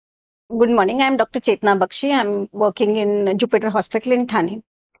Good morning. I am Dr. Chetna Bakshi. I am working in Jupiter Hospital in Thane.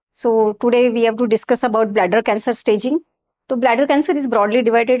 So today we have to discuss about bladder cancer staging. So bladder cancer is broadly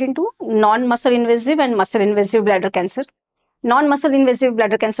divided into non-muscle invasive and muscle invasive bladder cancer. Non-muscle invasive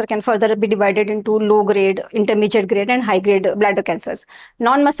bladder cancer can further be divided into low grade, intermediate grade and high grade bladder cancers.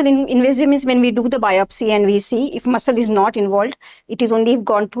 Non-muscle invasive means when we do the biopsy and we see if muscle is not involved, it is only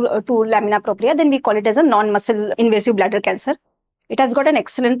gone to lamina propria, then we call it as a non-muscle invasive bladder cancer. It has got an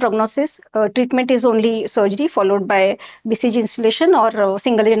excellent prognosis. Treatment is only surgery followed by BCG installation or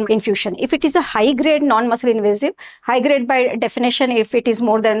single agent infusion. If it is a high grade non-muscle invasive, high grade by definition, if it is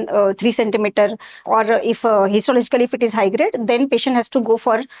more than 3 centimeter or if histologically if it is high grade, then patient has to go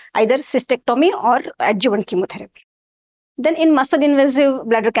for either cystectomy or adjuvant chemotherapy. Then in muscle invasive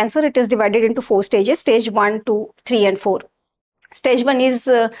bladder cancer, it is divided into 4 stages, stage 1, 2, 3 and 4. Stage 1 is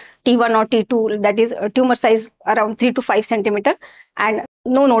T1 or T2, that is tumor size around 3 to 5 centimeter and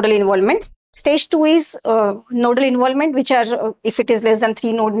no nodal involvement. Stage 2 is nodal involvement, which are, if it is less than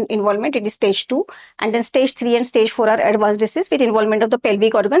 3 node involvement, it is stage 2. And then stage 3 and stage 4 are advanced disease with involvement of the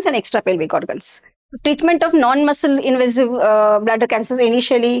pelvic organs and extra pelvic organs. Treatment of non-muscle invasive bladder cancers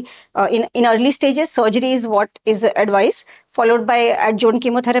initially in early stages, surgery is what is advised, followed by adjuvant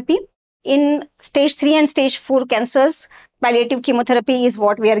chemotherapy. In stage 3 and stage 4 cancers, palliative chemotherapy is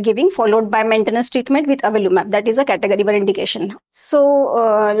what we are giving, followed by maintenance treatment with avelumab. That is a category 1 indication. So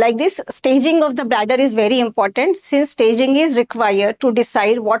like this, staging of the bladder is very important, since staging is required to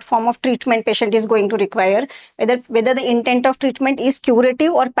decide what form of treatment patient is going to require, whether the intent of treatment is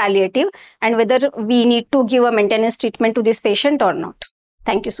curative or palliative, and whether we need to give a maintenance treatment to this patient or not.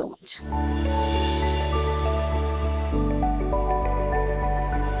 Thank you so much.